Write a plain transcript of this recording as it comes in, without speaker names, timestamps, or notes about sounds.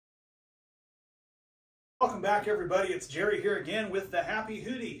Welcome back, everybody. It's Jerry here again with the Happy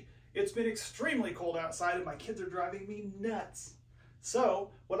Hootie. It's been extremely cold outside and my kids are driving me nuts. So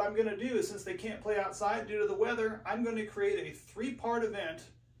what I'm going to do is, since they can't play outside due to the weather, I'm going to create a three-part event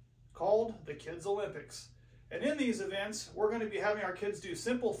called the Kids Olympics. And in these events, we're going to be having our kids do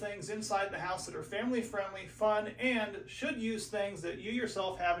simple things inside the house that are family-friendly, fun, and should use things that you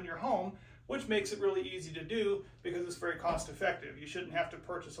yourself have in your home, which makes it really easy to do because it's very cost-effective. You shouldn't have to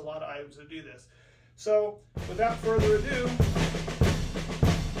purchase a lot of items to do this. So, without further ado,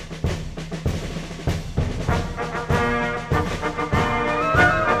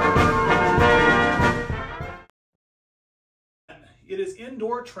 it is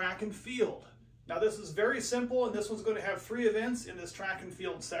indoor track and field. Now this is very simple, and this one's going to have three events in this track and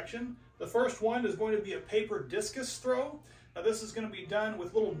field section. The first one is going to be a paper discus throw. Now this is going to be done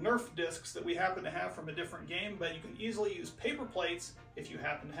with little Nerf discs that we happen to have from a different game, but you can easily use paper plates if you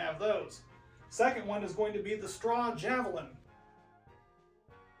happen to have those. Second one is going to be the straw javelin.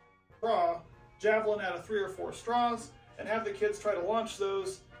 Draw javelin out of 3 or 4 straws and have the kids try to launch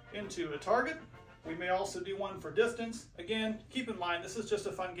those into a target. We may also do one for distance. Again, keep in mind, this is just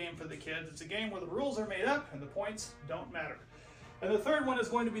a fun game for the kids. It's a game where the rules are made up and the points don't matter. And the third one is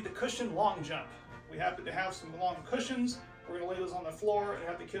going to be the cushion long jump. We happen to have some long cushions. We're going to lay those on the floor and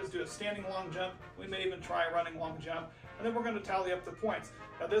have the kids do a standing long jump. We may even try a running long jump. And then we're going to tally up the points.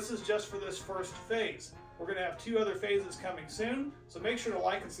 Now this is just for this first phase. We're going to have 2 other phases coming soon, so make sure to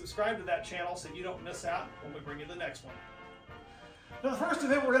like and subscribe to that channel so you don't miss out when we bring you the next one. Now the first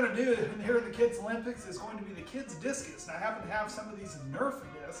event we're going to do here at the Kids Olympics is going to be the Kids Discus. Now I happen to have some of these Nerf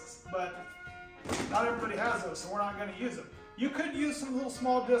discs, but not everybody has those, so we're not going to use them. You could use some little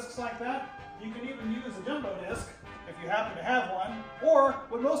small discs like that. You can even use a jumbo disc if you happen to have one, or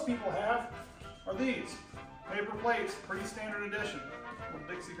what most people have are these. Paper plates, pretty standard edition with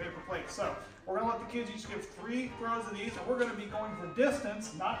Dixie paper plates. So we're going to let the kids each give 3 throws of these, and we're going to be going for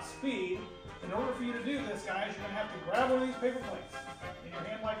distance, not speed. In order for you to do this, guys, you're going to have to grab one of these paper plates in your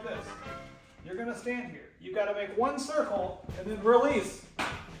hand like this. You're going to stand here. You've got to make 1 circle and then release.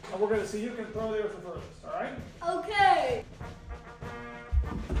 And we're going to see who can throw theirs the furthest, all right? Okay.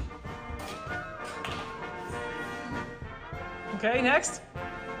 Okay, next.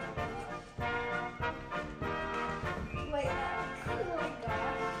 Wait, oh my gosh.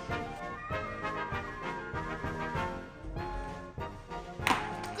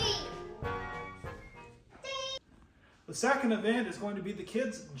 The second event is going to be the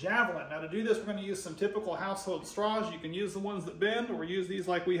Kids Javelin. Now to do this, we're going to use some typical household straws. You can use the ones that bend, or use these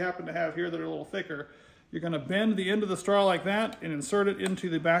like we happen to have here that are a little thicker. You're going to bend the end of the straw like that and insert it into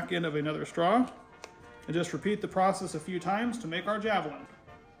the back end of another straw. And just repeat the process a few times to make our javelin.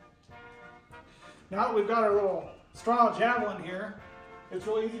 Now that we've got our little straw javelin here, it's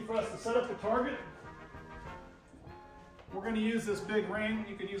really easy for us to set up the target. We're going to use this big ring.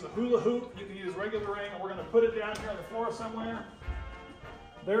 You can use a hula hoop, you can use regular ring, and we're going to put it down here on the floor somewhere.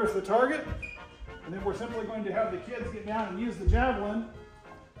 There's the target. And then we're simply going to have the kids get down and use the javelin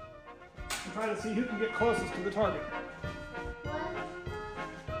and try to see who can get closest to the target.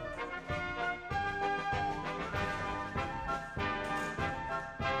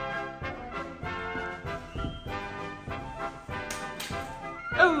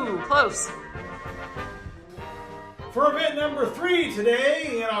 Oh, close. For event number 3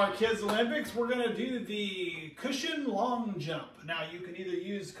 today in our Kids Olympics, we're going to do the cushion long jump. Now you can either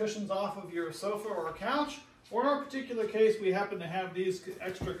use cushions off of your sofa or couch, or in our particular case we happen to have these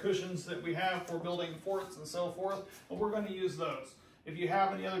extra cushions that we have for building forts and so forth, but we're going to use those. If you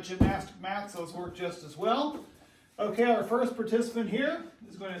have any other gymnastic mats, those work just as well. Okay, our first participant here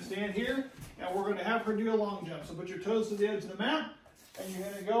is going to stand here, and we're going to have her do a long jump. So put your toes to the edge of the mat, and you're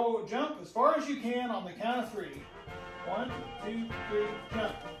going to go jump as far as you can on the count of 3. 1, 2, 3,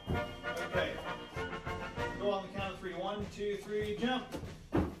 jump. Okay. Go on the count of 3. 1, 2, 3, jump.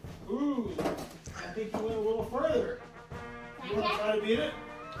 Ooh, I think you went a little further. You want to try to beat it?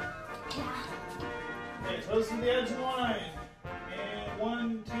 Okay, toes to the edge of the line. And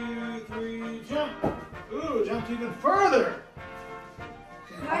 1, 2, 3, jump. Ooh, jumped even further.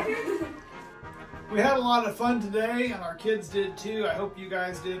 We had a lot of fun today, and our kids did too. I hope you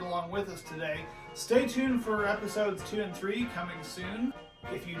guys did along with us today. Stay tuned for episodes 2 and 3 coming soon.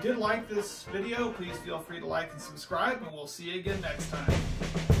 If you did like this video, please feel free to like and subscribe, and we'll see you again next time.